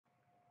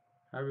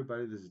Hi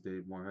everybody, this is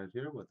Dave Morehead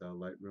here with a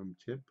Lightroom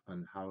tip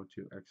on how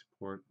to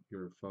export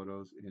your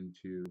photos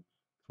into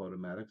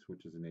Photomatix,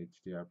 which is an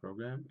HDR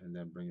program, and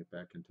then bring it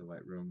back into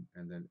Lightroom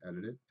and then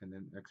edit it and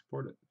then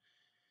export it.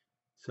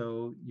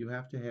 So you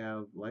have to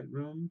have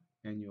Lightroom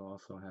and you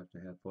also have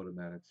to have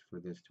Photomatix for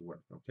this to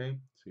work, okay?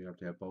 So you have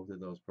to have both of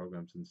those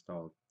programs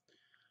installed.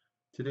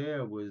 Today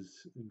I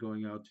was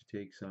going out to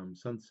take some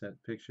sunset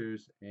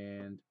pictures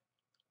and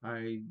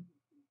I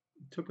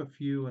took a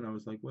few and I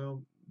was like,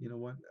 well, you know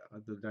what?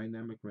 The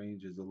dynamic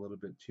range is a little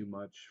bit too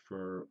much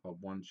for a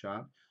one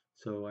shot.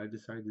 So I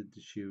decided to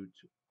shoot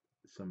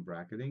some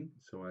bracketing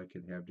so I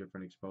could have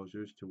different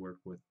exposures to work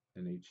with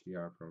an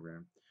HDR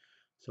program.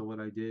 So what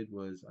I did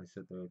was I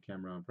set the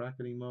camera on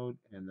bracketing mode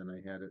and then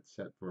I had it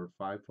set for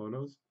 5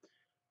 photos,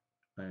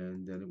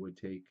 and then it would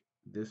take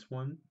this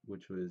one,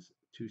 which was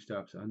 2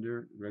 stops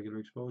under regular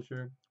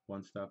exposure,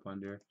 1 stop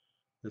under.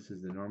 This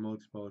is the normal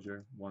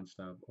exposure, 1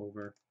 stop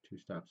over, 2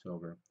 stops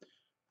over.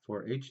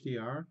 For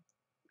HDR,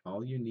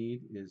 all you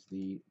need is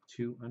the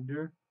 2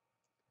 under,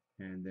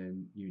 and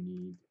then you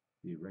need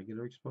the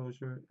regular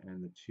exposure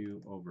and the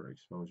 2 over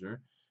exposure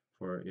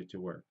for it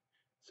to work.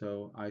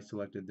 So I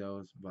selected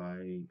those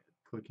by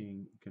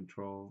clicking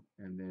Control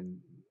and then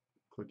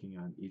clicking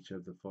on each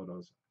of the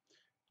photos.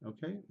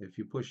 Okay, if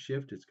you push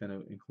Shift, it's going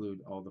to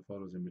include all the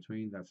photos in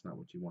between. That's not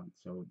what you want.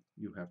 So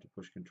you have to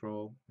push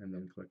Control and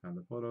then click on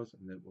the photos,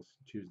 and it will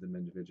choose them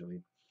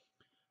individually.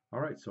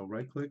 All right, so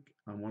right click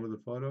on one of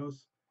the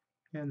photos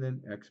and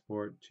then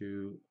export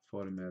to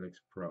Photomatix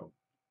Pro.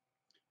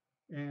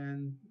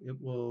 And it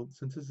will,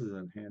 since this is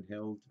a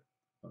handheld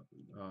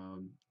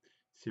um,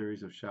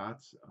 series of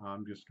shots,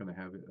 I'm just going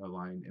to have it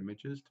align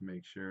images to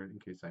make sure in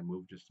case I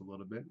move just a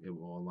little bit, it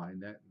will align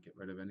that and get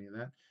rid of any of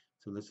that.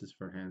 So this is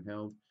for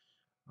handheld.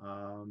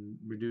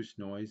 Reduce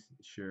noise,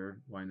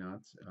 sure, why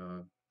not?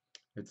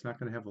 It's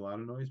not going to have a lot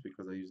of noise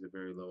because I use a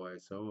very low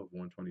ISO of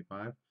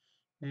 125,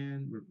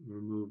 and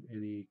remove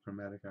any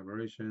chromatic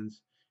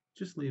aberrations.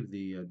 Just leave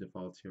the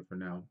defaults here for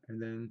now,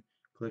 and then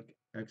click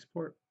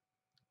export.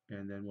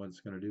 And then what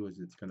it's going to do is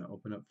it's going to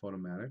open up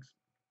Photomatix,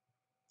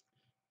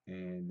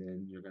 and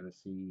then you're going to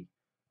see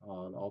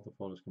all the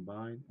photos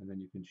combined, and then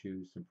you can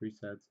choose some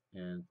presets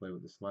and play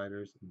with the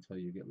sliders until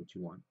you get what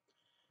you want.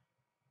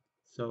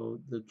 So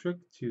the trick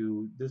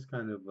to this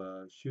kind of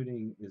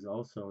shooting is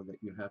also that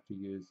you have to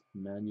use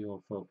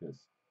manual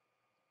focus,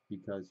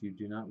 because you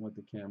do not want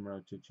the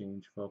camera to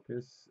change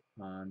focus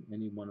on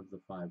any one of the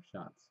 5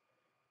 shots.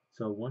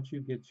 So once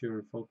you get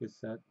your focus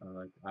set,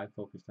 like I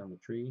focused on the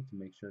tree to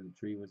make sure the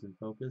tree was in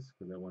focus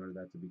because I wanted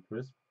that to be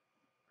crisp,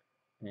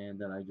 and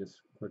then I just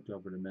clicked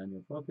over to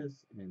manual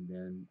focus, and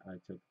then I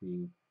took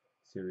the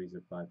series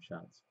of 5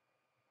 shots.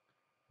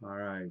 All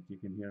right, you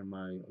can hear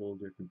my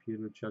older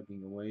computer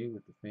chugging away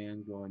with the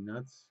fan going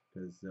nuts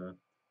because I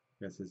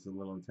guess it's a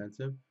little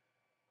intensive.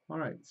 All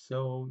right,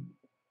 so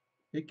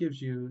it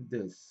gives you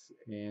this,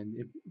 and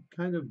it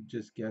kind of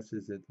just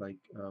guesses at like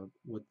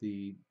what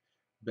the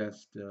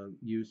best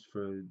use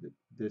for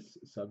this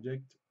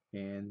subject,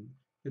 and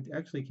it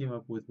actually came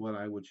up with what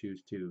I would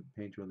choose too,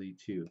 Paint Relief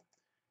 2.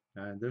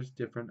 There's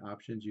different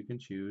options you can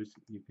choose.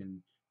 You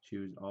can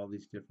choose all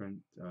these different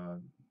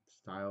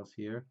styles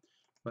here,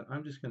 but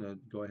I'm just going to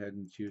go ahead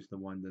and choose the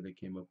one that it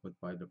came up with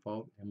by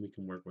default, and we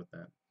can work with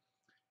that.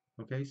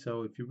 Okay,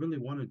 so if you really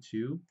wanted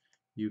to,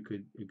 you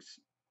could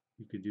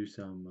you could do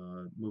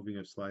some moving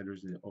of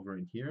sliders over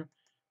in here,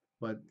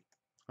 but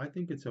I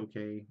think it's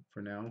okay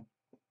for now,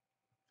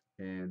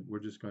 and we're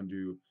just going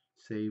to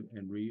save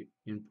and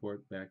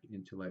re-import back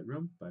into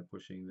Lightroom by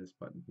pushing this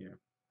button here.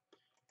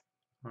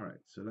 All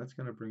right, so that's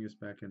going to bring us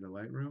back into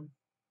Lightroom,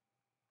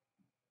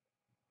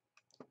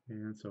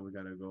 and so we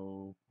got to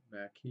go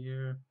back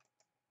here,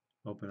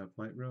 open up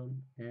Lightroom,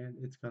 and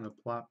it's going to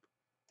plop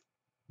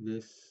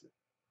this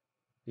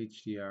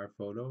H.D.R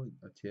photo,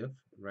 a TIFF,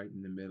 right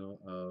in the middle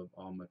of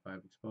all my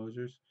 5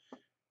 exposures.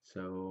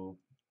 So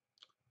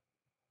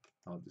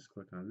I'll just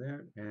click on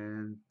there,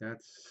 and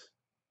that's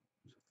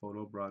a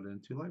photo brought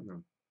into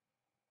Lightroom.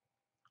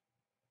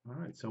 All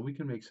right, so we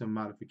can make some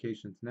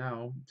modifications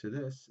now to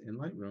this in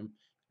Lightroom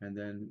and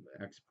then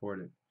export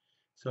it.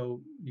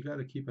 So you got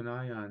to keep an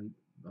eye on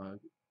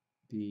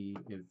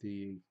if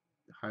the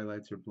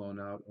highlights are blown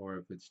out or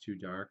if it's too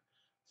dark.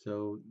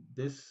 So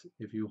this,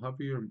 if you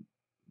hover your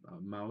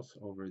mouse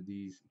over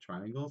these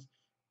triangles,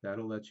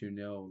 that'll let you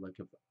know, like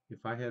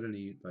if I had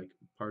any like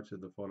parts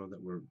of the photo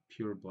that were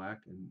pure black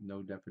and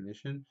no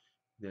definition,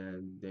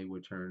 then they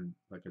would turn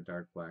like a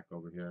dark black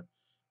over here.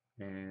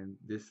 And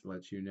this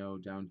lets you know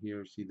down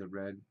here, see the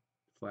red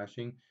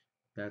flashing,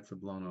 that's a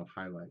blown out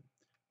highlight.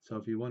 So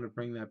if you want to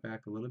bring that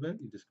back a little bit,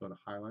 you just go to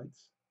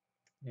highlights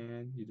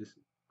and you just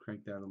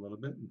crank that a little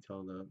bit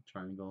until the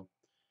triangle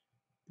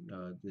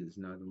is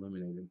not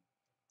illuminated.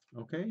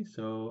 Okay,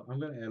 so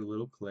I'm going to add a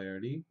little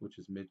clarity, which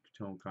is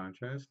mid-tone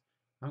contrast.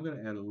 I'm going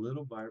to add a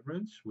little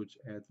vibrance, which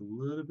adds a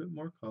little bit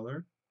more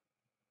color,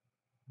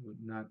 but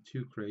not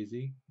too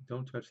crazy.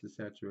 Don't touch the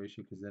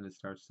saturation because then it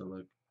starts to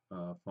look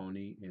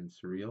phony and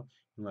surreal,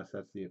 unless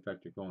that's the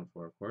effect you're going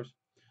for, of course.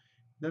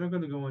 Then I'm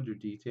going to go under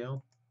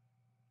detail,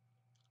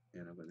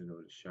 and I'm going to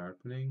go to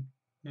sharpening,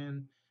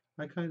 and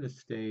I kind of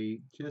stay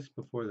just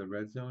before the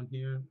red zone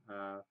here.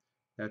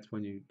 That's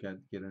when you get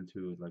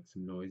into like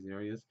some noise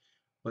areas,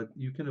 but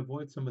you can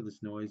avoid some of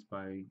this noise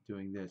by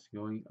doing this,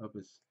 going up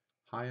as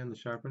high on the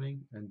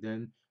sharpening and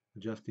then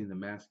adjusting the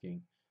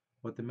masking.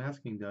 What the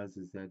masking does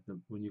is that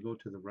when you go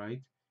to the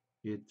right,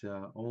 it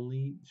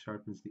only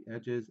sharpens the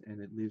edges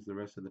and it leaves the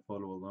rest of the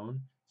photo alone,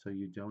 so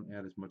you don't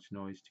add as much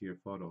noise to your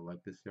photo.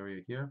 Like this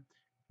area here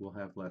will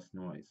have less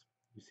noise.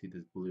 You see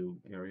this blue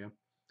area.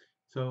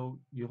 So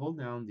you hold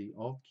down the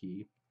Alt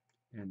key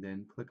and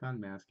then click on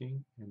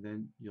masking, and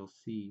then you'll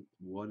see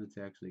what it's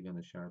actually going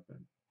to sharpen.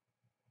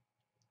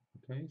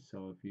 Okay,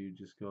 so if you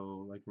just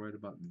go like right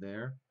about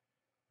there,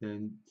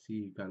 then see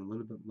you've got a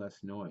little bit less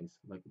noise.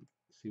 Like,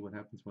 see what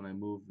happens when I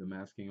move the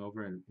masking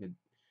over and it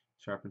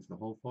sharpens the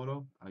whole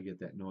photo? I get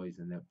that noise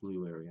in that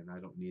blue area, and I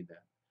don't need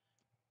that.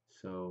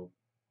 So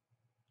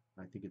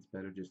I think it's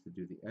better just to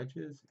do the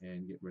edges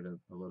and get rid of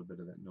a little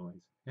bit of that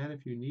noise. And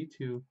if you need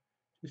to,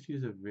 just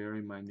use a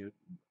very minute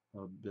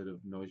bit of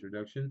noise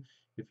reduction.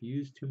 If you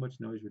use too much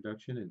noise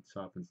reduction, it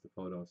softens the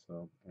photo,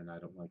 so, and I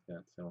don't like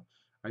that. So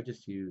I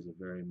just use a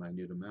very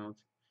minute amount,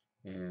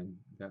 and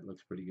that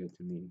looks pretty good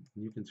to me.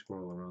 And you can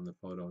scroll around the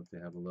photo to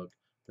have a look,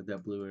 but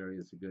that blue area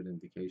is a good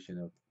indication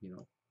of,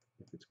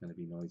 if it's going to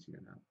be noisy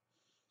or not.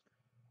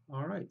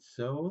 All right,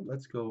 so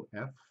let's go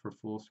F for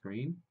full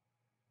screen,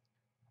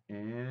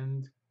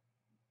 and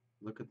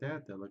look at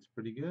that, that looks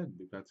pretty good.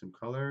 We've got some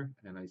color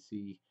and I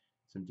see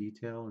some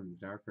detail in the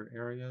darker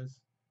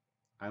areas.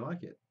 I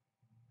like it.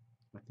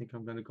 I think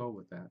I'm going to go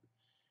with that.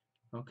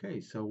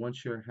 Okay, so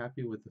once you're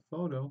happy with the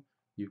photo,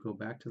 you go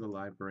back to the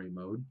library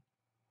mode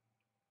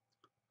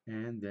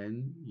and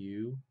then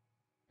you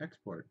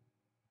export.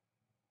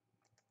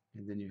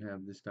 And then you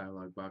have this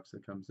dialog box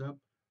that comes up.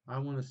 I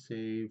want to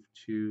save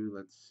to,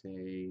 let's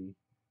say,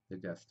 the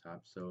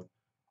desktop. So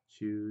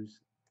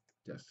choose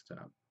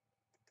desktop.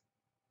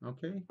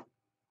 Okay,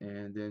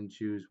 and then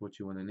choose what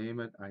you want to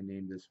name it. I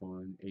named this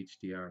one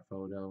H.D.R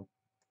photo,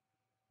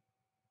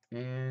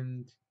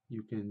 and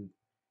you can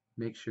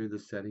make sure the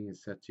setting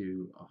is set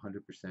to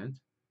 100%. So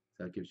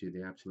that gives you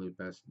the absolute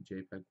best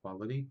JPEG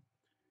quality.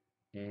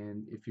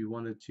 And if you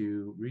wanted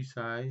to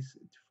resize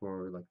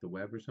for like the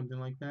web or something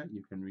like that,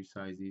 you can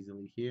resize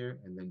easily here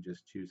and then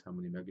just choose how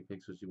many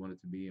megapixels you want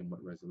it to be and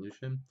what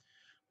resolution.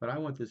 But I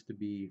want this to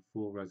be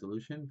full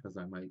resolution because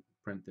I might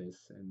print this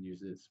and use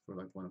this for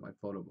like one of my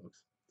photo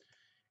books.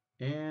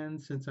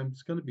 And since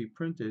it's going to be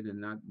printed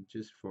and not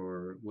just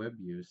for web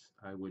use,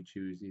 I would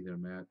choose either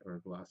matte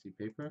or glossy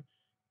paper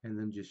and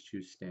then just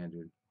choose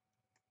standard.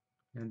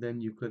 And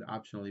then you could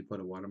optionally put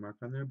a watermark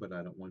on there, but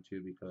I don't want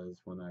to because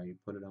when I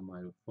put it on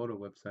my photo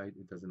website,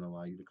 it doesn't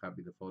allow you to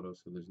copy the photo,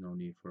 so there's no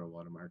need for a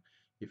watermark.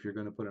 If you're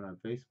going to put it on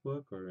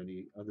Facebook or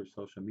any other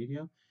social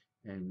media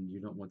and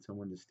you don't want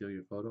someone to steal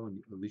your photo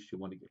and at least you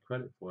want to get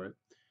credit for it,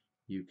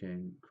 you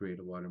can create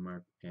a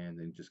watermark and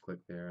then just click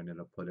there and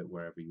it'll put it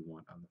wherever you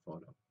want on the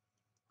photo.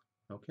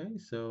 Okay,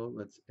 so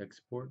let's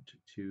export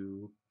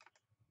to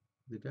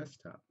the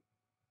desktop.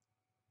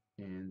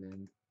 And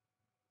then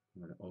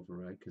I'm going to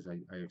overwrite because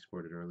I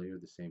exported earlier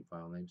the same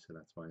file name, so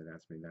that's why it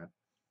asked me that.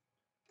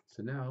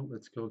 So now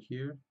let's go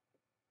here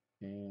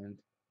and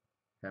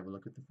have a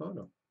look at the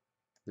photo.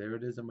 There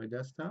it is on my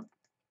desktop.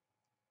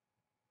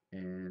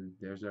 And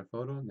there's our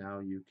photo. Now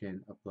you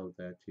can upload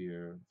that to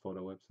your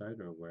photo website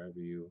or wherever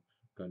you're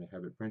going to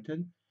have it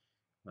printed,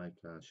 like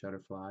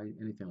Shutterfly,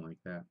 anything like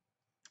that.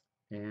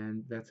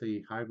 And that's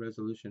a high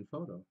resolution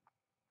photo.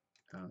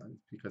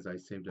 Because I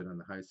saved it on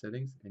the high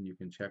settings, and you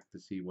can check to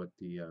see what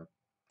the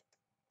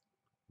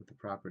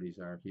properties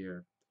are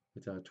here.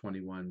 It's a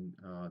 21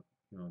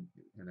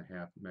 and a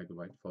half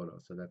megabyte photo,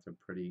 so that's a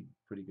pretty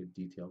good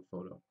detailed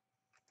photo.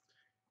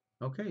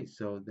 Okay,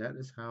 so that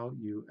is how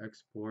you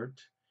export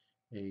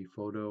a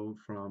photo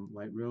from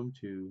Lightroom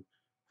to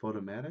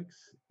Photomatix,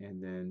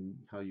 and then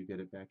how you get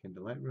it back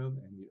into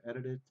Lightroom and you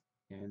edit it,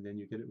 and then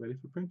you get it ready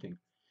for printing.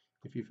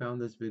 If you found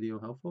this video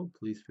helpful,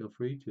 please feel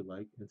free to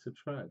like and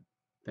subscribe.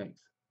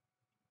 Thanks.